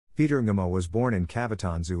Peter Nguma was born in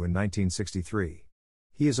Kavatanzou in 1963.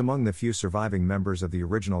 He is among the few surviving members of the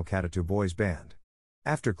original Kavatanzou boys band.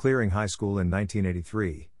 After clearing high school in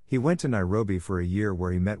 1983, he went to Nairobi for a year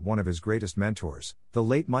where he met one of his greatest mentors, the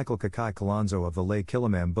late Michael Kavatanzou of the Les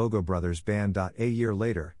Kilimambogo Brothers Band. A year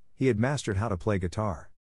later, he had mastered how to play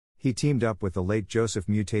guitar. He teamed up with the late Joseph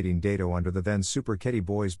Mutating Dato under the then Super Ketty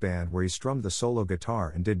Boys Band, where he strummed the solo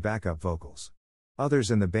guitar and did backup vocals.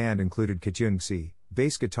 Others in the band included Katyungsi,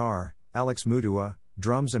 bass guitar, Alex Mutua,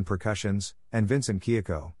 drums and percussions, and Vincent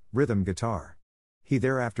Kioko, rhythm guitar. He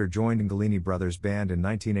thereafter joined Ngalini Brothers Band in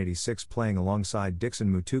 1986, playing alongside Dixon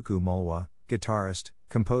Mutuku Mulwa, guitarist,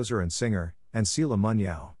 composer and singer, and Sila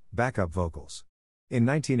Munyao, backup vocals. In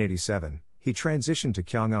 1987, he transitioned to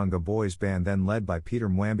Kyanganga Boys Band, then led by Peter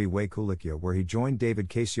Mwambi Wekulikya, where he joined David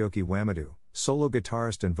Kasioki Wamadu, solo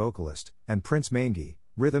guitarist and vocalist, and Prince Maingi,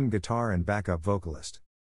 rhythm guitar and backup vocalist.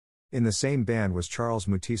 In the same band was Charles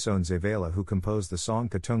Mutison Zavela, who composed the song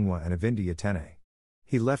Katungwa and Avindi Yatene.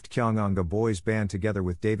 He left Kyanganga Boys Band together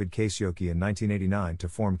with David Kasioki in 1989 to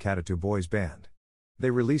form Kavatanzou Boys Band. They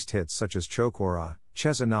released hits such as Chokora,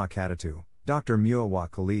 Cheza na Kavatanzou, Dr. Mua wa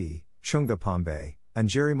Kalii, Chunga Pombe,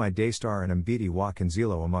 Anjeri My Daystar and Mbiti wa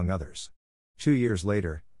Kanzilo, among others. 2 years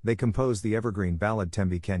later, they composed the evergreen ballad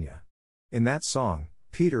Tembi Kenya. In that song,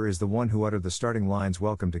 Peter is the one who uttered the starting lines,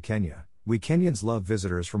 "Welcome to Kenya. We Kenyans love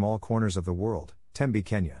visitors from all corners of the world, Tembi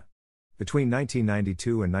Kenya." Between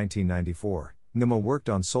 1992 and 1994, Nguma worked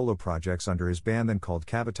on solo projects under his band then called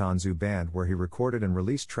Kavatanzou Band, where he recorded and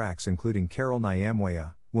released tracks including Carol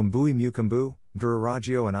Nyamwea, Wambui Mukambu,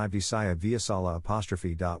 Duraragio and Ivdisaya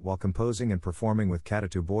Viasala'. While composing and performing with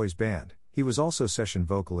Kavatanzou Boys Band, he was also session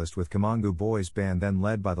vocalist with Kamangu Boys Band, then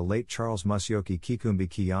led by the late Charles Musyoki Kikumbi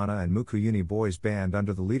Kiana, and Mukuyuni Boys Band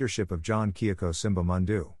under the leadership of John Kioko Simba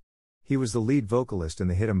Mundu. He was the lead vocalist in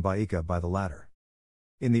the hit Mbaika by the latter.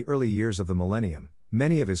 In the early years of the millennium,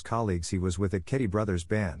 many of his colleagues he was with at Ketty Brothers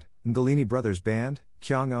Band, Ngalini Brothers Band,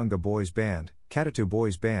 Kyanganga Boys Band, Kavatanzou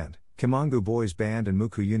Boys Band, Kamangu Boys Band and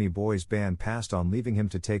Mukuyuni Boys Band passed on, leaving him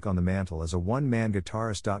to take on the mantle as a one-man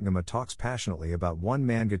guitarist. Nguma talks passionately about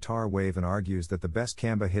one-man guitar wave and argues that the best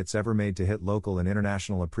Kamba hits ever made to hit local and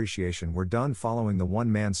international appreciation were done following the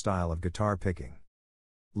one-man style of guitar picking.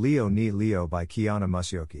 Leo Ni Leo by Kiana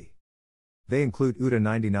Musyoki. They include Uda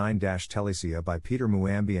 99-Telesia by Peter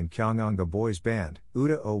Mwambi and Kyanganga Boys Band,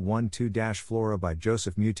 Uda 012-Flora by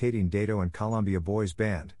Joseph Mutating Dato and Columbia Boys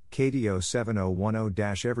Band, KDO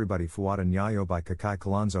 7010-Everybody Fuata Nyayo by Kakai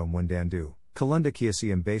Kalonzo Mwendandu, Kalunda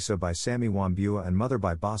Kiasi Mbesa by Sammy Wambua and Mother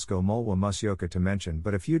by Bosco Mulwa Musyoka, to mention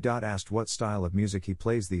but a few. Asked what style of music he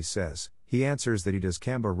plays these, says, he answers that he does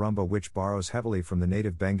Kamba Rumba, which borrows heavily from the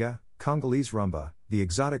native Benga, Congolese rumba, the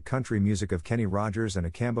exotic country music of Kenny Rogers, and a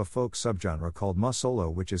Kamba folk subgenre called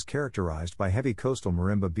Musolo, which is characterized by heavy coastal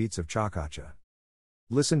marimba beats of Chakacha.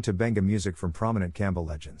 Listen to Benga music from prominent Kamba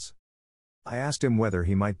legends. I asked him whether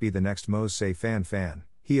he might be the next Mose Say Fan,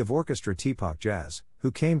 he of orchestra Teapot Jazz, who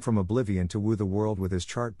came from oblivion to woo the world with his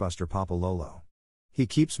chartbuster Papa Lolo. He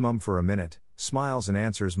keeps mum for a minute, smiles and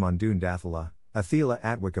answers Mundun Dathala, Athila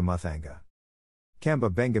Atwika Muthanga. Kamba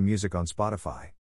Benga music on Spotify.